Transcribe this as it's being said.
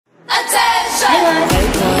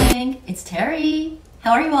it's Terry.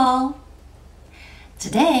 How are you all?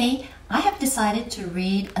 Today, I have decided to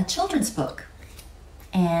read a children's book,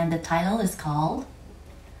 and the title is called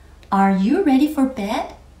Are You Ready for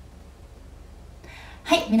Bed?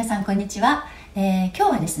 はい、皆さんこんにちは。今日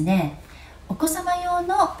はですね、お子様用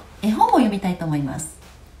の絵本を読みたいと思います。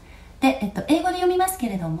で、英語で読みますけ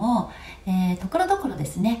れども、ところどころで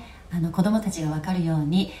すね、子供たちがわかるよう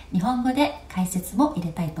に日本語で解説も入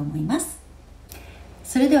れたいと思います。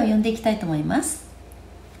それでは読んでいきたいと思います。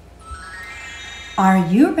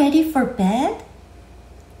Are You Ready for Bed?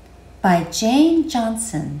 by Jane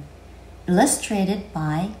Johnson, illustrated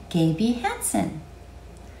by Gaby Hansen。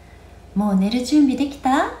 もう寝る準備でき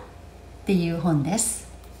た？っていう本です。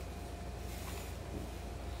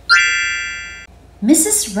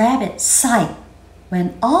Mrs. Rabbit sighed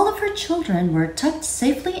when all of her children were tucked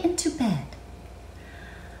safely into bed.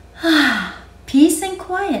 Ah, peace and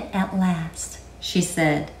quiet at last, she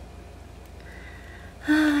said.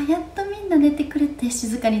 やっとみんな寝てくれて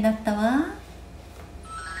静かになったわ。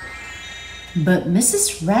But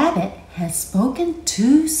Mrs. Rabbit had spoken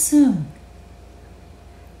too soon.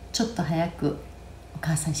 ちょっと早くお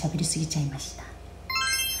母さん喋りすぎちゃいました。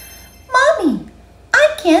Mommy, I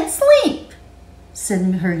can't sleep,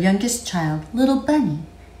 said her youngest child, little Bunny,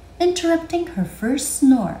 interrupting her first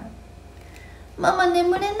snore. ママ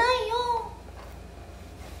眠れないよ。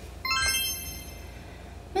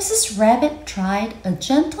Mrs. Rabbit tried a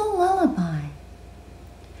gentle lullaby.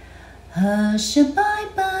 Hush-a-bye,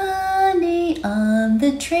 bunny on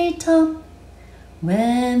the treetop.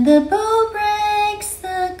 When the bow breaks,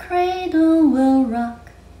 the cradle will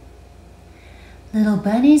rock. Little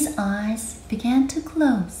Bunny's eyes began to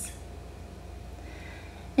close.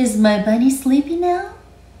 Is my bunny sleepy now?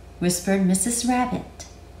 Whispered Mrs. Rabbit,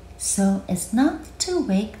 so as not to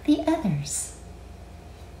wake the others.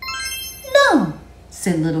 No,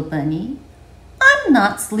 said little Bunny. I'm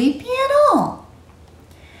not sleepy at all.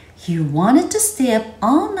 He wanted to stay up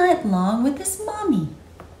all night long with his mommy.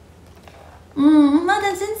 まだ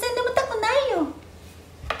全然眠たくないよ。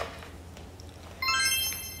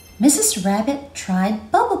Mrs. Rabbit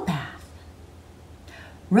tried bubble bath.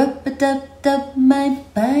 Rub-a-dub-dub, my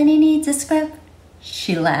bunny needs a scrub.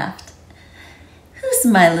 She laughed. Who's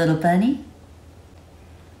my little bunny?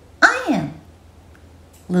 I am,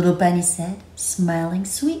 little bunny said, smiling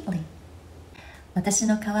sweetly. 私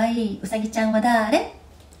のかわいいうさぎちゃんは誰？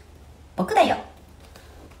僕だよ。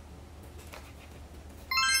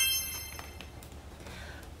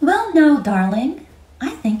Well, now, darling,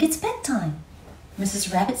 I think it's bedtime,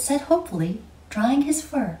 Mrs. Rabbit said hopefully, drying his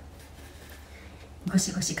fur. ゴ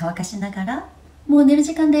シゴシ乾かしながら、もう寝る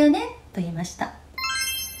時間だよね、と言いました。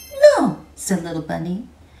No, said little bunny.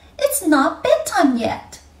 It's not bedtime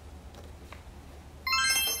yet.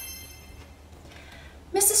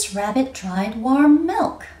 Mrs. Rabbit tried warm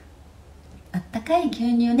milk. あったかい牛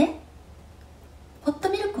乳ね。ホッ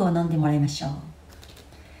トミルクを飲んでもらいましょう。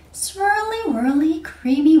Swirly, whirly,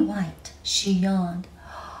 creamy white, she yawned.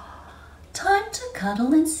 Time to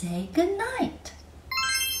cuddle and say good night.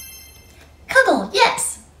 Cuddle,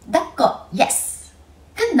 yes. 抱っこ, yes.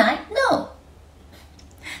 Good night, no,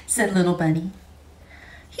 said little bunny.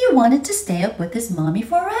 He wanted to stay up with his mommy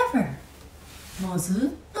forever. もうずっ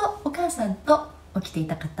とお母さんと起きてい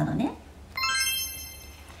たかったのね。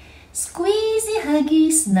Squeezy,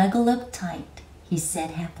 huggy, snuggle up tight, he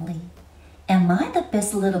said happily. Am I the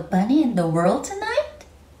best little bunny in the world tonight?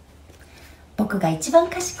 僕が一番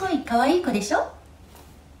賢い可愛い子でしょ？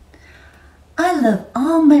 I love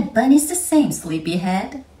all my bunnies the same,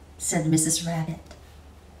 sleepyhead, said Mrs. Rabbit.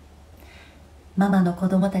 ママの子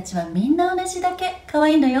供たちはみんな同じだけ可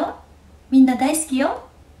愛いのよ。みんな大好きよ。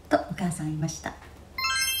とお母さん言いました。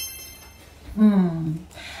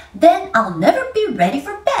Then I'll never be ready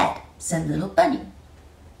for bed, said little bunny.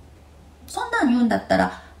 そんなん言うんだった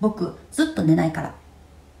ら僕ずっと寝ないから。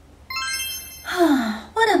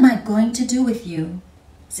What am I going to do with you?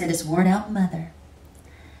 said his worn-out mother.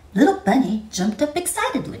 Little Bunny jumped up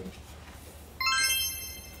excitedly.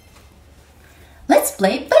 Let's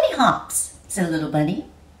play bunny hops, said little Bunny.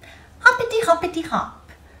 Hoppity hoppity hop,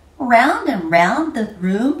 round and round the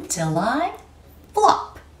room till I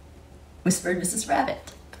flop, whispered Mrs.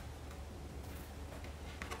 Rabbit.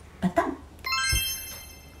 Batam.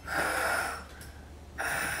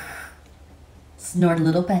 Snored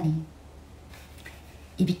little bunny.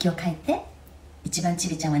 いびきをかいて、一番ち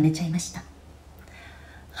びちゃんは寝ちゃいました。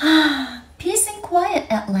Peace and quiet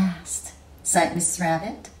at last, sighed Mrs.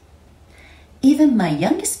 Rabbit. Even my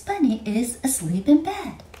youngest bunny is asleep in bed.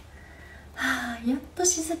 やっと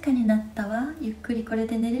静かになったわ。ゆっくりこれ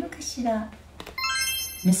で寝れるかしら。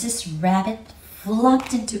Mrs. Rabbit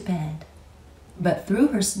flopped into bed. But through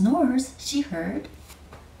her snores, she heard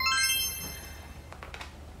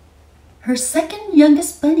her second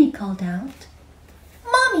youngest bunny called out,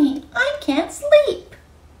 "Mommy, I can't sleep."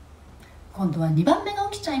 今度は2番目が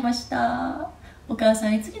起きちゃいました。お母さ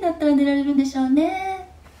んいつになったら寝られるんでしょうね。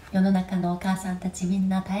世の中のお母さんたちみん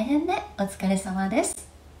な大変ね。お疲れ様です。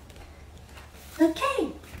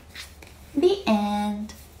Okay, the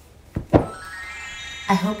end.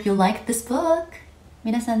 I hope you liked this book.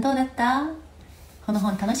 皆さんどうだった？この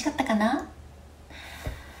本楽しかったかな？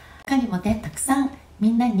他にもね、たくさんみ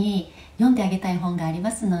んなに読んであげたい本があり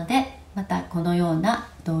ますので、またこのような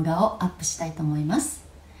動画をアップしたいと思います。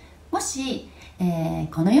もし、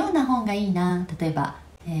このような本がいいな、例えば、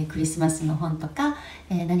クリスマスの本とか、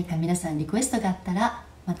何か皆さんリクエストがあったら、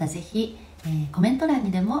またぜひ、コメント欄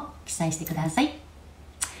にでも記載してください。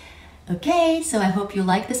Okay, so I hope you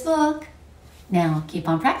like this book. Now keep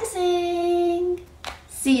on practicing.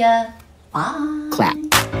 See ya. Bye.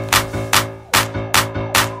 Clap.